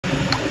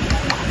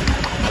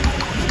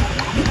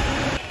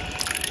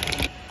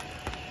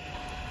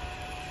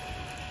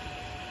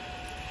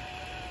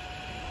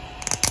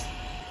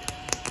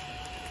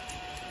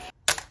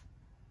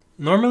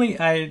Normally,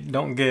 I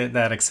don't get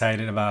that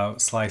excited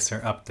about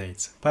Slicer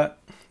updates, but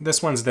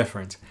this one's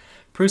different.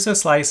 Prusa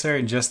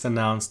Slicer just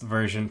announced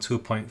version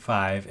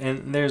 2.5,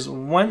 and there's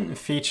one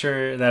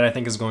feature that I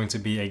think is going to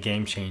be a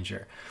game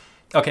changer.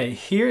 Okay,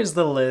 here's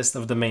the list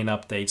of the main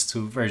updates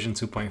to version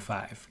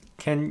 2.5.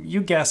 Can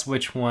you guess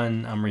which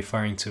one I'm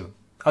referring to?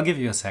 I'll give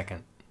you a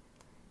second.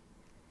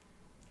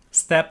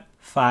 Step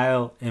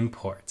file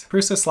import.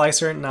 Prusa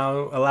Slicer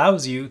now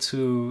allows you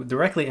to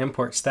directly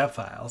import step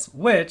files,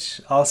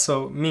 which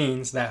also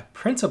means that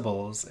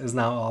Printables is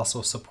now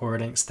also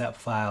supporting step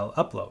file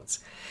uploads.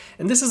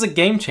 And this is a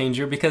game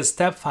changer because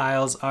step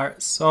files are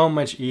so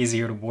much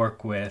easier to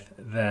work with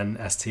than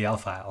STL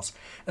files,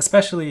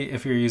 especially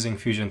if you're using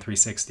Fusion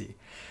 360.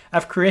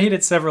 I've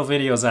created several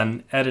videos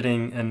on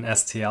editing an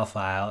STL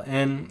file,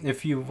 and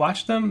if you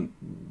watch them,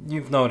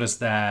 you've noticed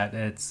that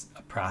it's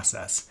a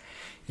process.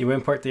 You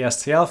import the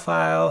STL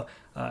file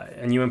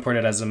and you import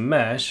it as a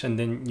mesh, and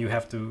then you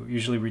have to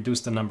usually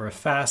reduce the number of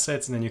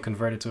facets, and then you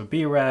convert it to a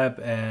BREP,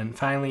 and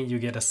finally you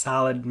get a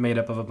solid made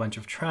up of a bunch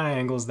of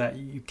triangles that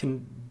you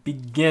can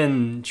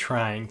begin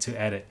trying to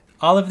edit.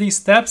 All of these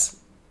steps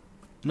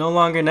no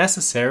longer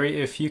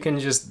necessary if you can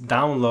just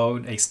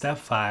download a step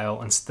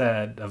file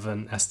instead of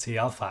an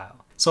STL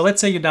file. So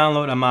let's say you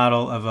download a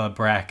model of a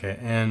bracket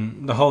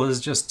and the hole is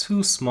just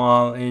too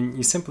small and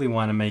you simply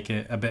want to make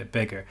it a bit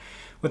bigger.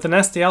 With an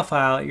STL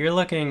file, you're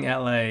looking at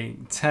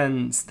like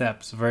 10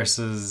 steps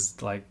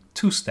versus like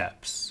 2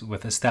 steps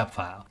with a step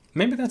file.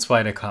 Maybe that's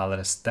why they call it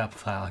a step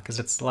file, because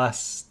it's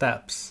less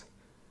steps.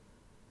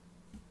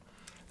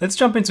 Let's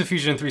jump into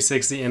Fusion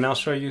 360 and I'll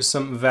show you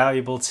some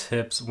valuable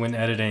tips when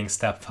editing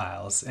step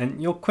files,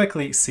 and you'll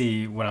quickly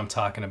see what I'm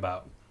talking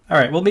about.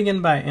 Alright, we'll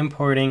begin by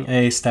importing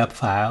a step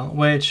file,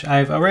 which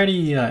I've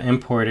already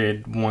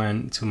imported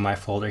one to my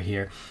folder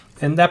here.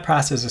 And that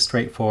process is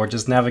straightforward.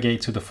 Just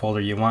navigate to the folder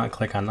you want,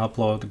 click on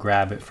upload,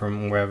 grab it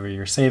from wherever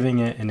you're saving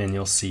it, and then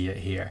you'll see it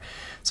here.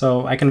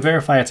 So I can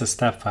verify it's a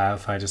step file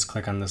if I just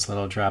click on this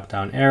little drop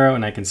down arrow,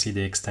 and I can see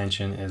the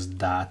extension is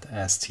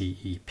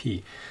 .step.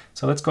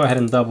 So let's go ahead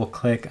and double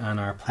click on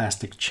our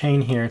plastic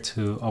chain here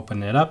to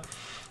open it up.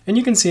 And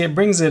you can see it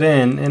brings it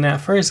in, and at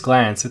first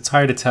glance it's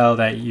hard to tell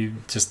that you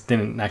just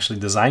didn't actually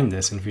design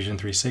this in Fusion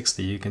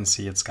 360. You can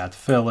see it's got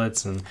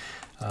fillets and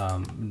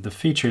the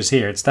features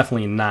here. It's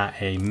definitely not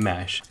a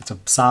mesh. It's a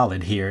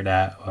solid here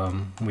that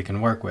we can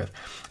work with.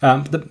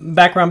 The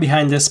background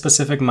behind this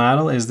specific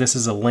model is this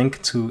is a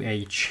link to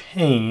a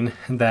chain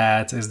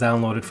that is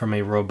downloaded from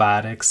a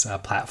robotics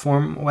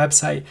platform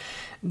website.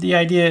 The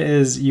idea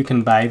is you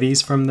can buy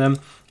these from them,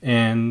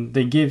 and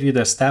they give you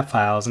the step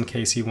files in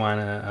case you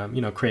want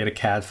to create a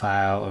CAD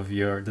file of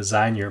your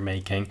design you're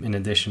making in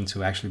addition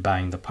to actually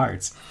buying the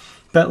parts.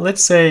 But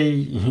let's say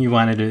you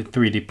wanted to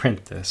 3D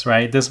print this,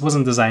 right? This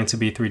wasn't designed to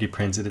be 3D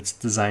printed. It's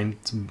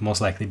designed to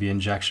most likely be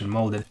injection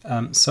molded.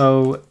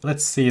 So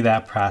let's see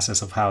that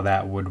process of how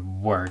that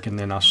would work, and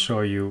then I'll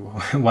show you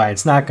why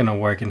it's not going to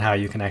work and how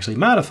you can actually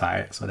modify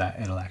it so that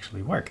it'll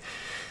actually work.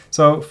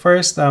 So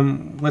first,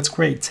 let's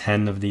create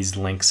 10 of these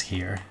links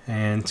here.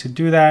 And to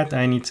do that,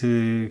 I need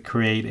to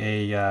create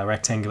a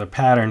rectangular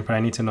pattern, but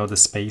I need to know the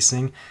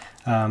spacing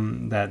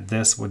that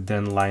this would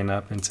then line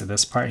up into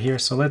this part here.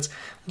 So let's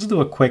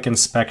do a quick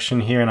inspection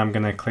here, and I'm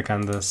going to click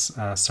on this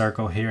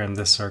circle here and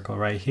this circle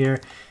right here.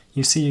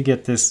 You see you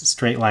get this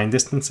straight line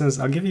distances.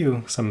 I'll give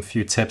you some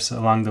few tips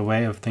along the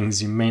way of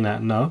things you may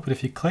not know, but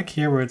if you click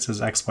here where it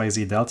says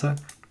XYZ delta,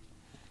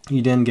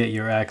 you then get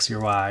your X,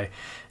 your Y,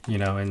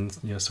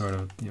 and sort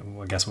of,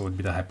 I guess what would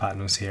be the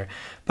hypotenuse here.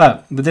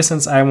 But the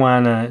distance I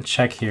want to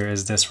check here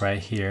is this right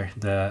here,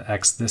 the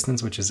X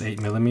distance, which is 8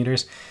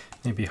 millimeters.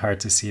 Maybe hard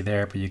to see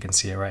there, but you can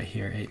see it right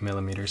here, 8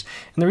 millimeters.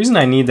 And the reason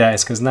I need that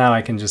is because now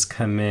I can just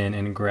come in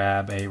and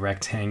grab a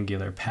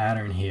rectangular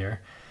pattern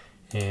here.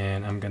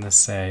 And I'm going to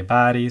say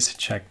bodies,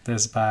 check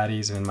this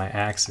bodies, and my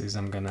axes,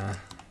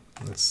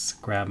 let's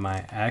grab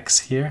my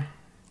X here.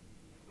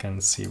 You can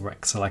see,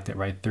 select it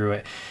right through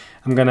it.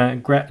 I'm going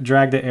to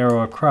drag the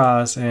arrow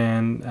across,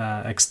 and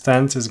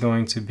extent is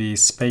going to be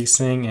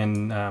spacing,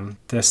 and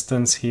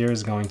distance here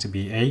is going to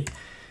be 8,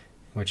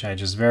 which I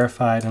just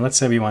verified. And let's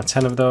say we want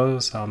 10 of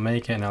those. I'll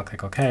make it and I'll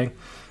click OK.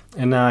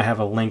 And now I have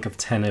a link of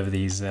 10 of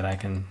these that I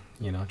can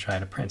try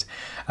to print.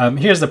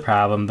 Here's the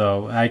problem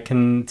though. I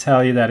can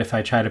tell you that if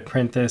I try to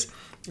print this,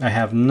 I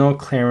have no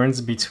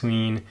clearance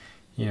between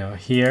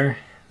here.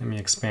 Let me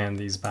expand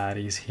these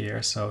bodies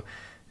here. So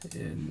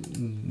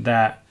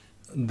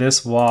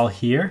this wall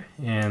here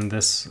and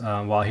this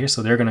wall here,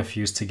 so they're going to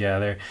fuse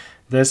together.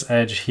 This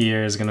edge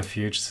here is going to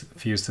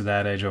fuse to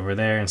that edge over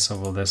there, and so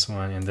will this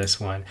one and this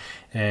one.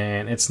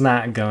 And it's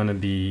not going to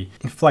be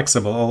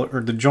flexible,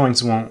 or the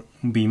joints won't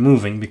be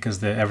moving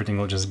because everything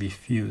will just be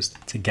fused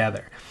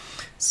together.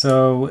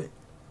 So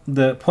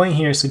the point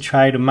here is to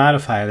try to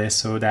modify this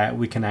so that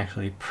we can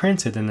actually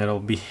print it and it'll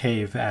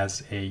behave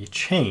as a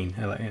chain,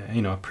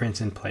 you know, a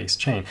print in place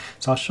chain.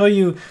 So I'll show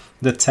you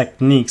the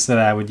techniques that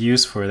I would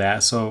use for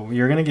that. So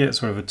you're going to get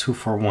sort of a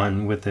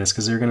 2-for-1 with this,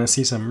 because you're going to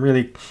see some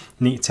really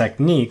neat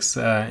techniques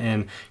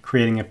in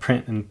creating a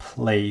print in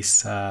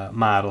place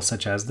model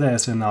such as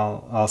this. And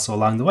I'll also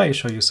along the way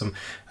show you some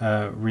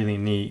really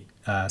neat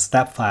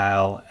step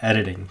file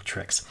editing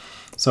tricks.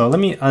 So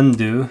let me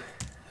undo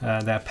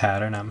that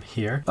pattern. I'm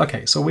here.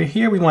 Okay, so we're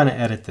here. We want to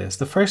edit this.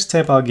 The first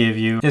tip I'll give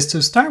you is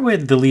to start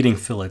with deleting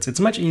fillets. It's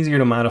much easier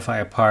to modify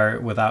a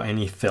part without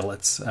any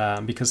fillets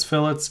because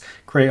fillets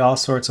create all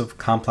sorts of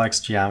complex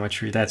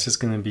geometry. That's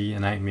just going to be a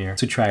nightmare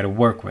to try to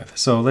work with.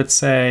 So let's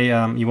say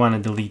you want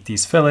to delete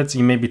these fillets.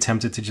 You may be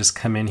tempted to just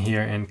come in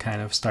here and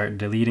kind of start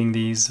deleting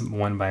these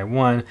one by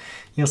one.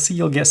 You'll see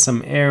you'll get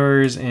some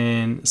errors,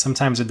 and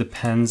sometimes it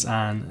depends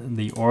on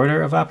the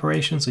order of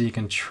operation. So you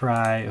can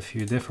try a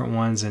few different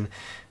ones and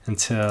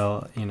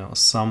until, you know,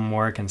 some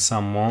work and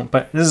some won't,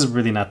 but this is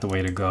really not the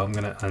way to go. I'm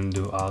going to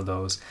undo all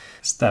those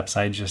steps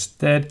I just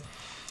did.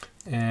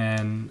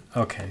 And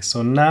okay,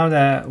 so now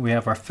that we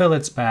have our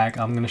fillets back,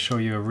 I'm going to show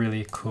you a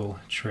really cool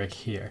trick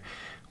here.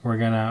 We're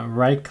going to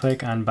right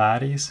click on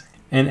bodies,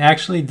 and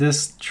actually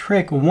this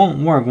trick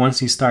won't work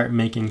once you start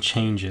making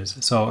changes.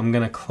 So I'm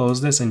going to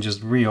close this and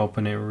just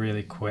reopen it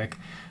really quick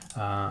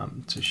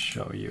to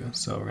show you.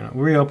 So we're going to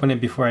reopen it.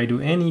 Before I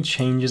do any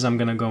changes, I'm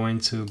going to go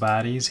into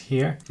bodies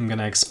here. I'm going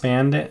to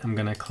expand it. I'm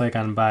going to click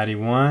on body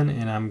 1,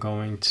 and I'm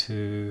going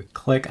to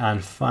click on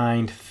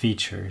find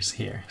features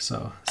here.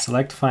 So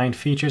select find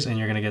features, and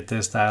you're going to get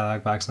this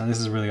dialog box. Now this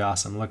is really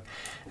awesome. Look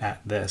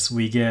at this.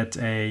 We get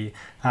a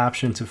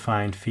option to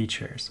find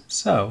features.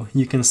 So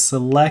you can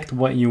select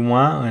what you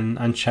want and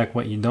uncheck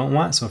what you don't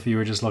want. So if you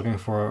were just looking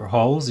for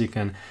holes, you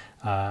can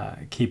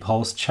keep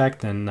holes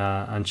checked and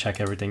uncheck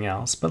everything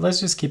else. But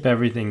let's just keep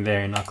everything there,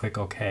 and I'll click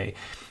OK.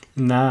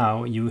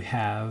 Now you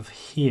have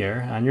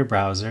here on your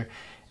browser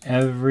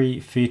every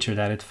feature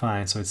that it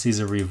finds. So it sees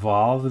a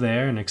revolve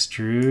there, an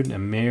extrude, a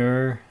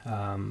mirror,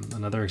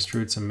 another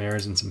extrude, some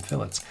mirrors, and some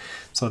fillets.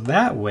 So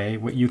that way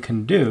what you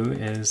can do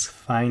is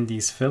find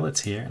these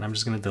fillets here, and I'm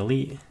just going to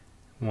delete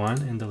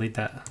one and delete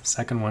that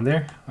second one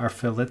there. Our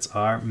fillets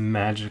are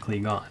magically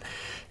gone.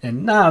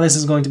 And now this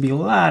is going to be a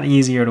lot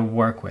easier to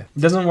work with.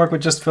 It doesn't work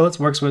with just fillets,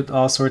 works with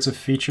all sorts of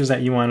features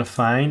that you want to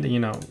find. You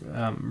know,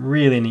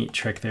 really neat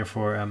trick there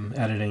for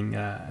editing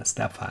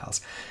step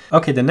files.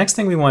 Okay, the next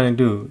thing we want to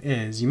do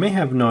is, you may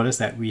have noticed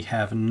that we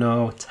have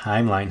no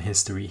timeline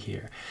history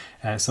here.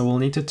 So we'll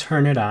need to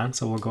turn it on.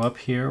 So we'll go up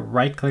here,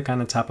 right click on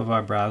the top of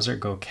our browser,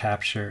 go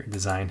capture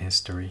design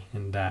history,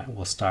 and that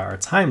will start our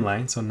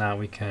timeline. So now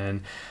we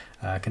can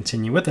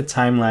continue with the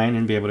timeline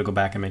and be able to go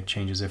back and make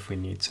changes if we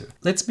need to.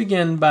 Let's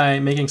begin by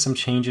making some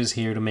changes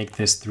here to make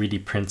this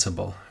 3D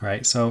printable,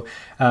 right? So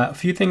a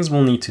few things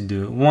we'll need to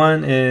do.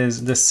 One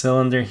is this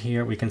cylinder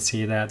here. We can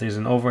see that there's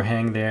an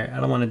overhang there.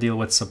 I don't want to deal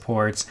with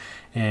supports,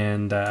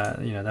 and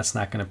you know, that's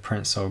not going to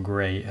print so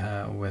great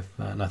with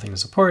nothing to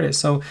support it.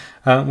 So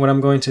what I'm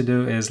going to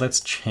do is,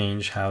 let's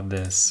change how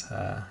this,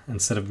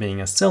 instead of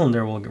being a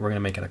cylinder, we're going to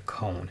make it a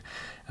cone.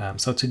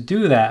 So to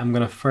do that, I'm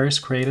going to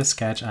first create a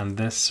sketch on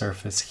this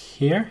surface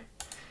here,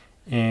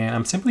 and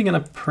I'm simply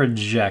going to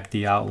project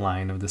the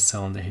outline of the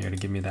cylinder here to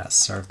give me that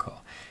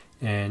circle.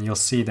 And you'll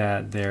see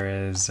that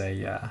there is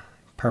a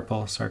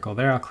purple circle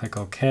there. I'll click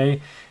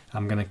OK.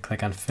 I'm going to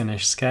click on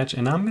Finish Sketch,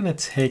 and I'm going to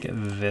take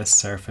this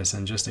surface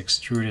and just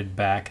extrude it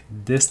back.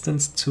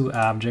 Distance to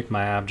object.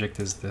 My object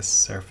is this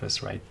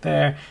surface right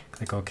there.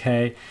 Click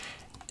OK.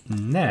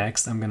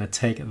 Next, I'm going to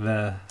take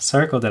the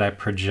circle that I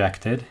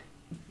projected,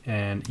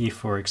 and E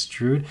for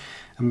extrude.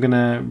 I'm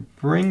gonna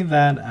bring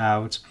that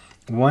out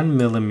 1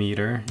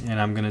 millimeter, and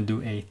I'm gonna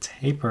do a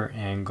taper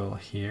angle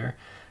here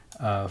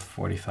of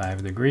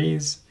 45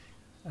 degrees.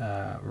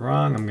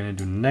 Wrong, I'm gonna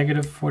do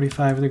negative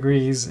 45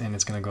 degrees, and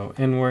it's gonna go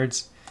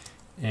inwards,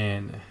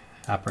 and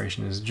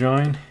operation is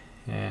join,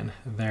 and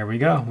there we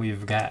go.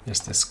 We've got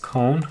just this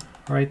cone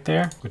right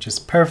there, which is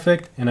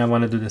perfect, and I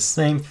want to do the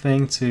same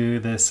thing to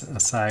this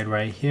side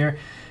right here.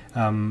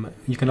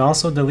 You can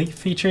also delete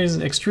features.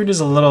 Extrude is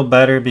a little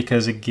better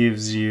because it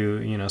gives you,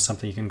 you know,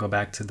 something you can go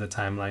back to the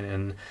timeline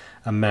and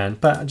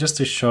amend. But just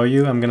to show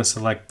you, I'm going to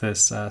select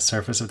this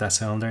surface of that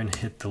cylinder and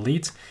hit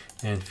delete,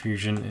 and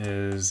Fusion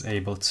is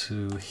able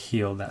to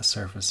heal that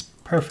surface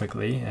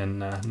perfectly and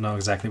know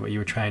exactly what you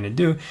were trying to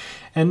do.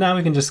 And now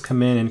we can just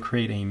come in and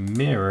create a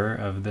mirror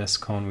of this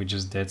cone we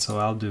just did. So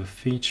I'll do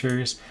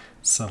features,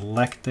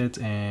 select it,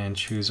 and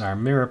choose our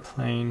mirror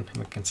plane.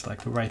 We can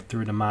select right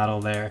through the model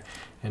there,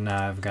 and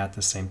now I've got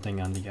the same thing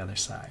on the other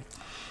side.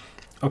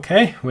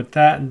 Okay, with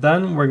that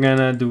done, we're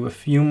gonna do a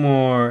few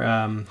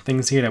more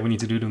things here that we need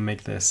to do to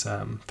make this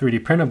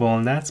 3D printable,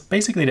 and that's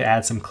basically to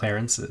add some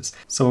clearances.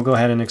 So we'll go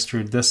ahead and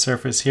extrude this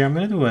surface here. I'm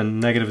gonna do a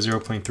negative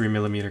 0.3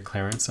 millimeter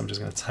clearance. I'm just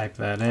gonna type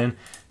that in.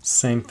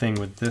 Same thing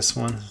with this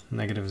one,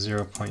 negative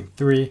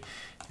 0.3,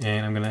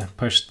 and I'm gonna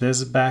push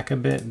this back a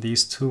bit,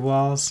 these two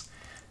walls,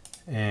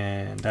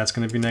 and that's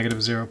going to be negative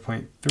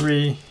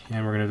 0.3,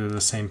 and we're going to do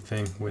the same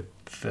thing with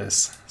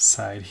this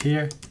side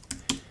here.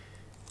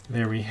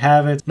 There we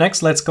have it.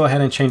 Next, let's go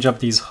ahead and change up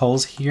these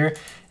holes here.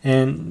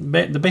 And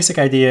the basic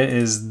idea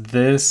is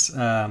this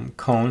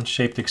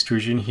cone-shaped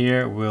extrusion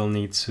here will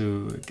need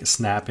to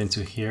snap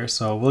into here.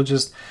 So we'll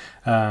just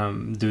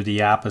do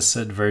the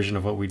opposite version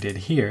of what we did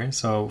here.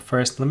 So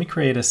first, let me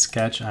create a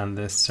sketch on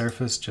this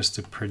surface just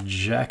to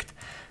project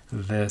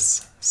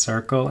this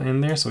circle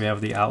in there. So we have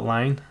the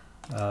outline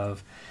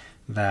of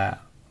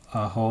that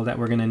hole that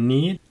we're going to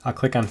need. I'll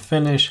click on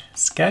Finish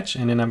Sketch,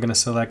 and then I'm going to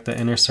select the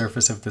inner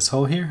surface of this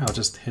hole here. I'll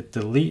just hit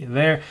delete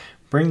there.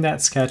 Bring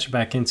that sketch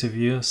back into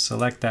view,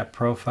 select that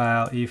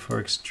profile, E for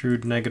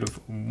extrude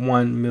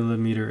 -1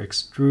 millimeter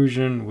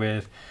extrusion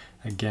with,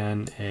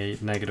 again, a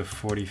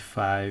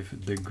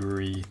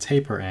 -45-degree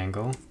taper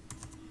angle.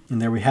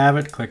 And there we have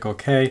it. Click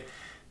OK.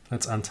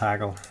 Let's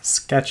untoggle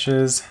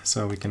sketches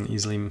so we can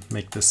easily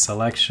make this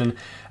selection.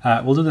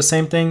 We'll do the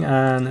same thing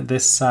on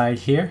this side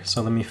here.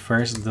 So let me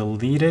first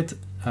delete it,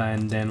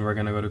 and then we're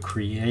going to go to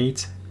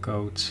Create,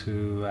 go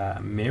to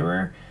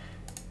Mirror,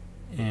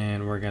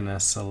 and we're gonna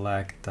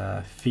select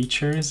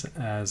features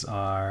as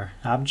our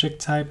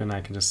object type, and I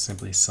can just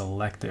simply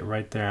select it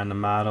right there on the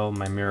model.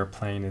 My mirror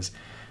plane is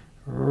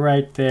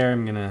right there.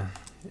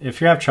 If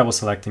you have trouble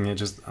selecting it,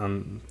 just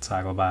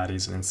untoggle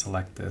bodies and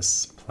select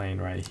this plane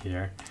right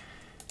here,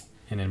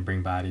 and then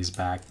bring bodies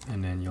back,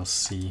 and then you'll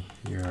see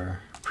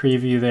your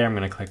preview there. I'm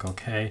gonna click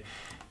OK,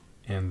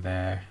 and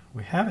there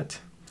we have it.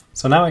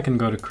 So now I can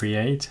go to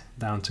Create,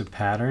 down to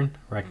Pattern,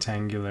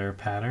 Rectangular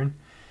Pattern,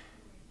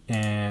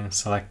 and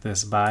select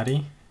this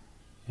body,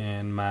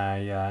 and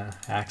my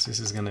axis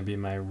is going to be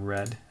my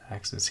red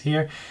axis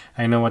here.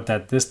 I know what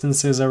that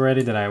distance is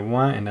already that I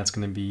want, and that's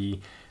going to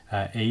be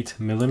 8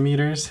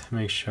 millimeters.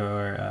 Make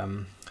sure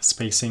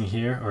spacing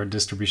here, or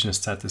distribution is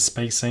set to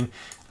spacing.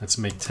 Let's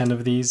make 10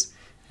 of these,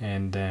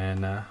 and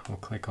then we'll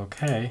click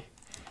OK.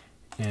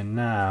 And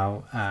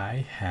now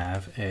I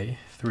have a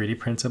 3D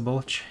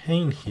printable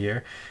chain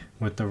here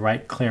with the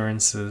right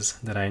clearances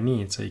that I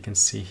need. So you can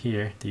see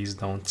here, these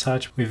don't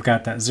touch. We've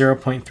got that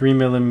 0.3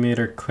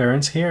 millimeter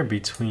clearance here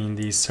between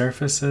these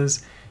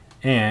surfaces.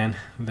 And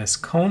this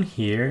cone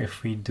here,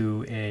 if we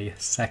do a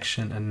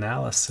section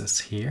analysis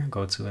here,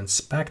 go to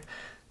Inspect,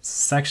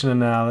 Section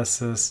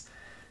Analysis.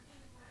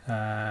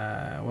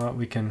 Well,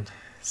 we can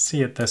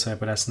see it this way,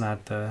 but that's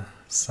not the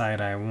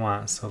side I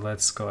want. So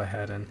let's go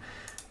ahead and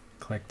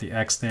click the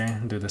X there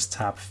and do this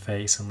top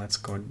face, and let's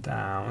go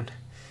down.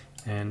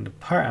 And the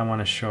part I want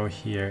to show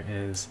here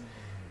is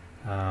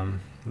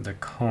the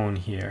cone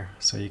here.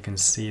 So you can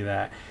see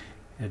that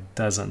it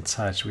doesn't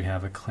touch. We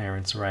have a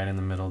clearance right in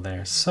the middle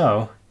there.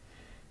 So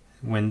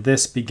when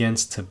this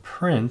begins to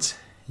print,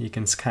 you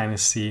can kind of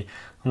see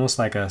almost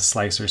like a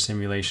slicer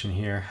simulation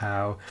here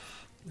how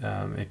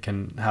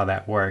how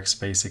that works.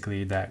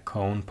 Basically, that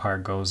cone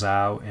part goes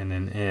out and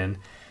then in.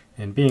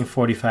 And being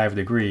 45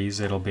 degrees,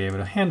 it'll be able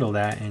to handle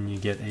that, and you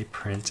get a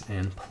print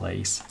in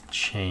place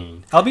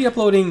chain. I'll be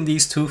uploading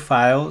these two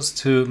files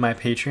to my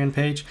Patreon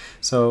page.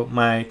 So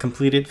my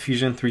completed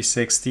Fusion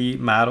 360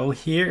 model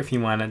here, if you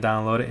want to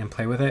download it and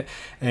play with it.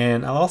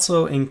 And I'll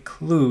also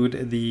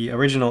include the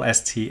original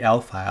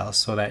STL file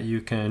so that you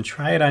can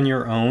try it on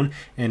your own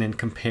and then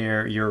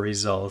compare your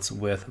results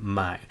with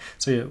mine.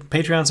 So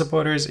Patreon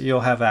supporters,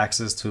 you'll have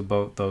access to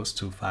both those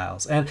two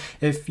files. And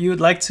if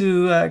you'd like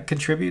to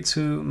contribute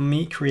to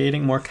me creating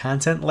more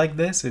content like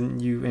this,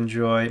 and you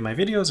enjoy my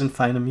videos and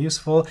find them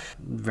useful,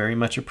 very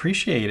much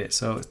appreciate it.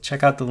 So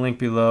check out the link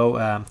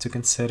below to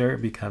consider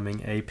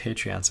becoming a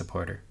Patreon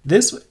supporter.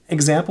 This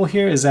example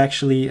here is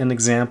actually an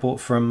example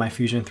from my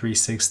Fusion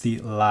 360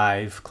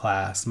 live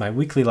class, my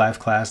weekly live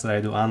class that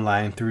I do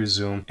online through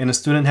Zoom. And a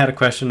student had a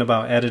question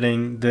about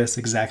editing this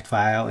exact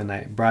file, and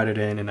I brought it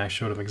in and I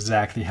showed him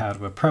exactly how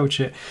to approach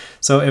it.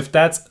 So if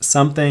that's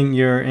something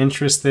you're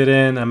interested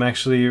in, I'm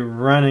actually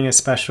running a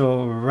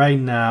special right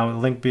now.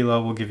 Link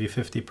below will give you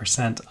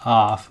 50%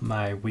 off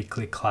my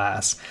weekly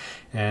class,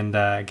 and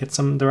get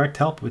some direct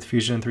help with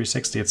Fusion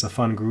 360. It's a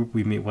fun group.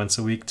 We meet once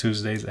a week,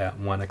 Tuesdays at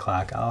 1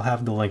 o'clock. I'll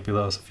have the link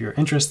below, so if you're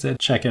interested,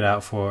 check it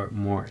out for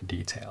more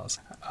details.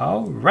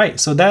 All right,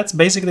 so that's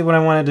basically what I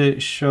wanted to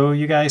show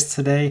you guys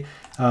today.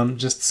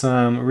 Just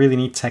some really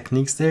neat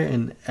techniques there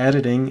in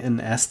editing an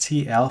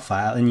STL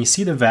file, and you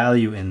see the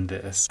value in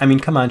this. I mean,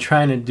 come on,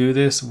 trying to do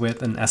this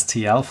with an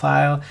STL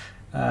file,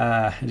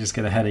 I just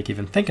get a headache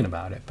even thinking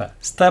about it. But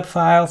step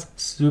files,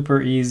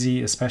 super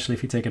easy, especially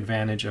if you take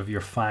advantage of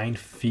your Find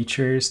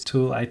Features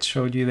tool I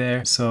showed you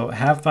there. So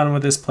have fun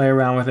with this, play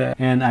around with it,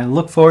 and I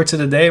look forward to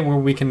the day where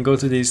we can go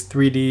to these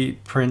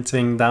 3D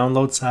printing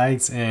download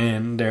sites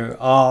and they're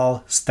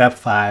all step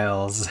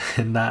files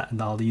and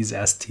not all these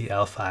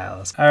STL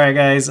files. All right,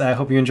 guys, I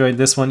hope you enjoyed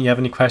this one. If you have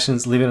any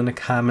questions, leave it in the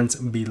comments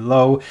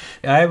below.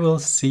 I will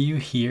see you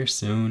here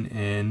soon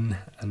in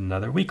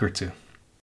another week or two.